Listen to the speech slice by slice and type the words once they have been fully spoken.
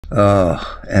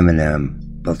Oh, Eminem.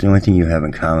 But the only thing you have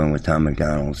in common with Tom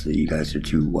Macdonald is that you guys are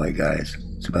two white guys.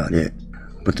 That's about it.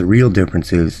 But the real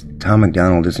difference is Tom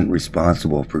Macdonald isn't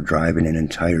responsible for driving an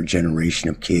entire generation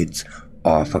of kids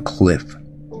off a cliff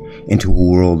into a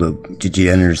world of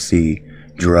degeneracy,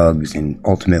 drugs, and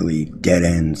ultimately dead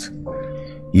ends.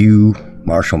 You,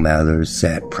 Marshall Mathers,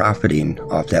 sat profiting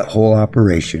off that whole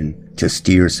operation to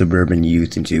steer suburban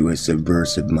youth into a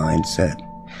subversive mindset,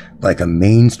 like a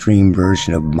mainstream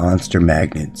version of Monster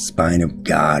Magnet's Spine of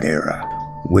God era,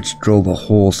 which drove a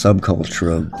whole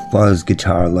subculture of fuzz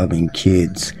guitar-loving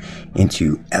kids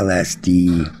into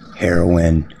LSD,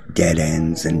 heroin, dead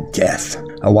ends, and death.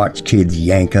 I watched kids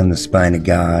yank on the spine of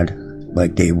God,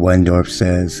 like Dave Wyndorf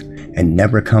says, and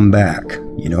never come back,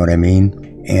 you know what I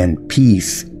mean? And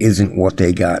peace isn't what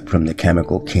they got from the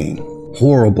Chemical King.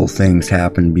 Horrible things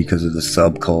happen because of the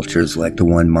subcultures like the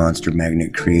one Monster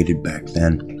Magnet created back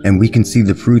then. And we can see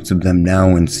the fruits of them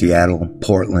now in Seattle,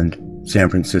 Portland, San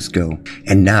Francisco,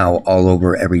 and now all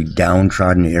over every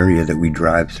downtrodden area that we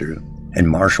drive through. And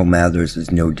Marshall Mathers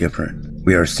is no different.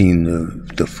 We are seeing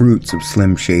the fruits of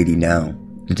Slim Shady now.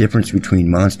 The difference between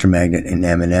Monster Magnet and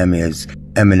Eminem is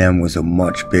Eminem was a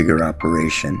much bigger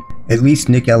operation. At least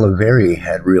Nick Oliveri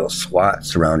had real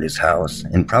SWATs around his house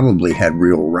and probably had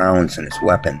real rounds in his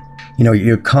weapon. You know,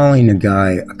 you're calling a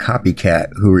guy a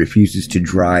copycat who refuses to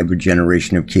drive a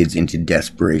generation of kids into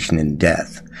desperation and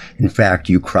death. In fact,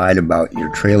 you cried about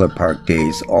your trailer park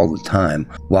days all the time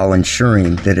while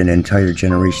ensuring that an entire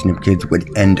generation of kids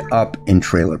would end up in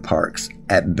trailer parks.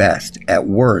 At best, at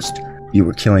worst, you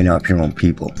were killing off your own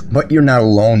people. But you're not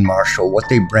alone, Marshall. What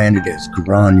they branded as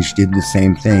grunge did the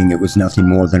same thing. It was nothing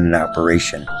more than an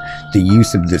operation. The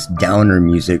use of this downer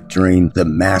music during the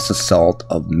mass assault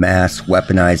of mass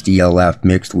weaponized ELF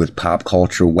mixed with pop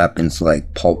culture weapons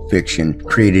like Pulp Fiction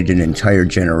created an entire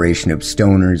generation of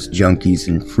stoners, junkies,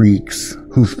 and freaks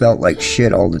who felt like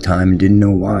shit all the time and didn't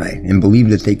know why, and believed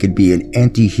that they could be an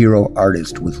anti-hero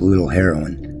artist with little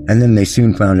heroin. And then they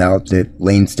soon found out that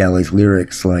Lane Staley's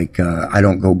lyrics like, I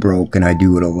don't go broke and I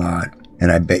do it a lot,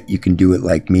 and I bet you can do it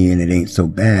like me and it ain't so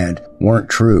bad, weren't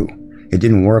true. It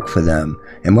didn't work for them.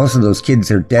 And most of those kids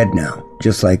are dead now,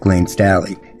 just like Lane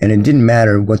Staley. And it didn't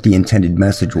matter what the intended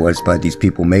message was by these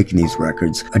people making these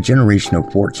records. A generation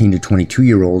of 14 to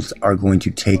 22-year-olds are going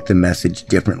to take the message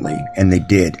differently, and they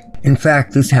did. In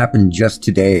fact, this happened just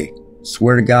today.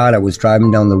 Swear to God, I was driving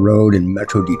down the road in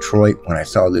Metro Detroit when I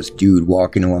saw this dude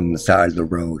walking along the side of the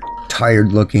road.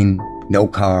 Tired looking, no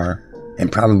car,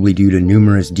 and probably due to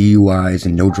numerous DUIs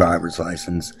and no driver's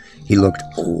license, he looked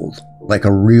old, like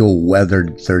a real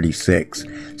weathered 36,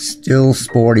 still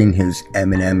sporting his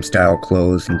Eminem-style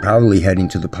clothes and probably heading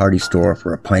to the party store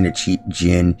for a pint of cheap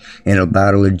gin and a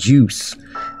bottle of juice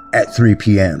at 3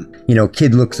 p.m. You know,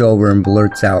 kid looks over and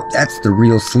blurts out, "That's the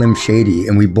real Slim Shady,"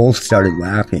 and we both started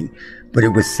laughing. But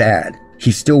it was sad.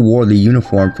 He still wore the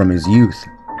uniform from his youth,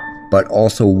 but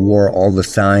also wore all the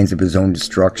signs of his own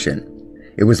destruction.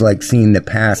 It was like seeing the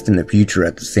past and the future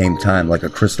at the same time, like a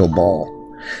crystal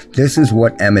ball. This is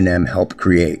what Eminem helped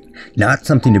create. Not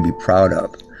something to be proud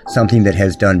of. Something that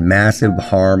has done massive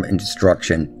harm and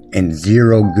destruction, and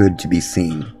zero good to be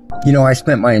seen. You know, I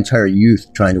spent my entire youth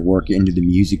trying to work into the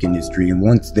music industry, and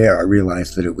once there I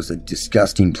realized that it was a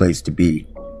disgusting place to be.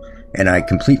 And I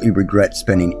completely regret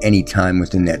spending any time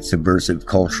within that subversive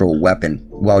cultural weapon.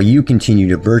 While you continue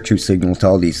to virtue signal to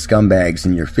all these scumbags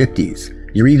in your 50s,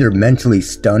 you're either mentally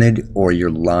stunted or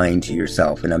you're lying to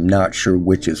yourself, and I'm not sure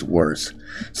which is worse.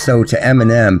 So to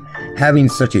Eminem, having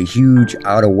such a huge,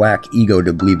 out-of-whack ego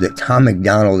to believe that Tom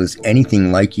Macdonald is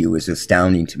anything like you is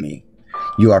astounding to me.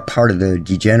 You are part of the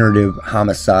degenerative,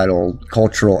 homicidal,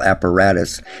 cultural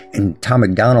apparatus, and Tom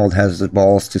Macdonald has the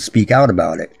balls to speak out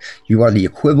about it. You are the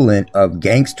equivalent of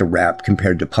gangster rap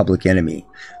compared to Public Enemy,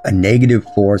 a negative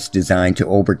force designed to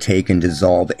overtake and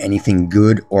dissolve anything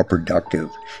good or productive.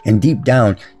 And deep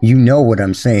down, you know what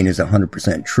I'm saying is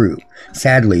 100% true.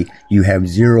 Sadly, you have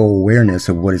zero awareness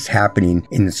of what is happening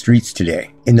in the streets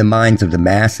today, in the minds of the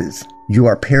masses. You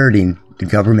are parroting the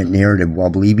government narrative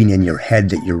while believing in your head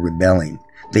that you're rebelling.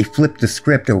 They flipped the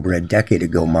script over a decade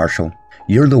ago, Marshall.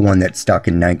 You're the one that stuck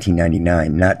in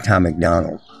 1999, not Tom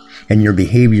Macdonald. And your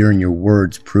behavior and your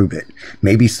words prove it.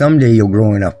 Maybe someday you'll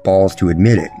grow enough balls to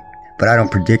admit it. But I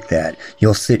don't predict that.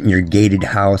 You'll sit in your gated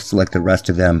house like the rest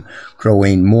of them,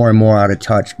 growing more and more out of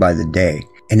touch by the day.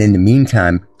 And in the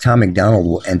meantime, Tom Macdonald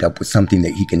will end up with something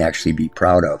that he can actually be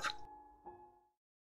proud of.